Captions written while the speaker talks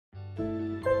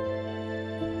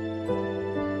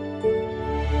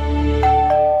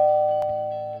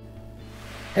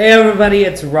Hey everybody,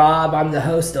 it's Rob. I'm the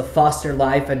host of Foster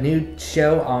Life, a new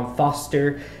show on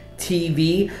Foster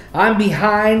TV. I'm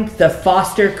behind the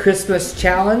Foster Christmas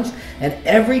Challenge, and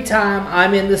every time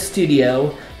I'm in the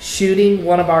studio shooting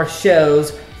one of our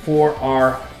shows for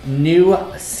our new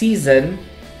season,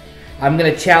 I'm going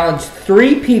to challenge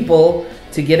 3 people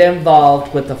to get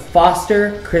involved with the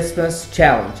Foster Christmas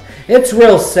Challenge. It's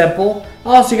real simple.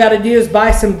 All you got to do is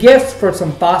buy some gifts for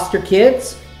some foster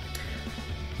kids.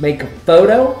 Make a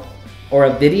photo or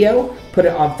a video, put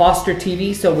it on Foster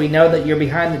TV so we know that you're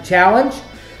behind the challenge.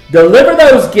 Deliver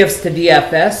those gifts to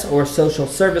DFS or social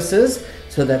services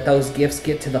so that those gifts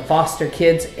get to the foster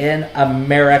kids in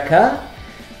America.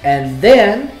 And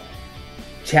then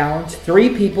challenge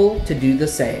 3 people to do the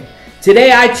same.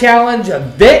 Today I challenge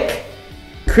Vic,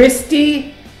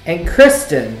 Christy, and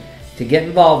Kristen to get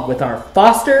involved with our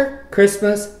Foster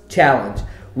Christmas Challenge.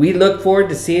 We look forward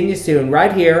to seeing you soon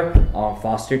right here on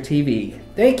Foster TV.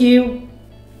 Thank you.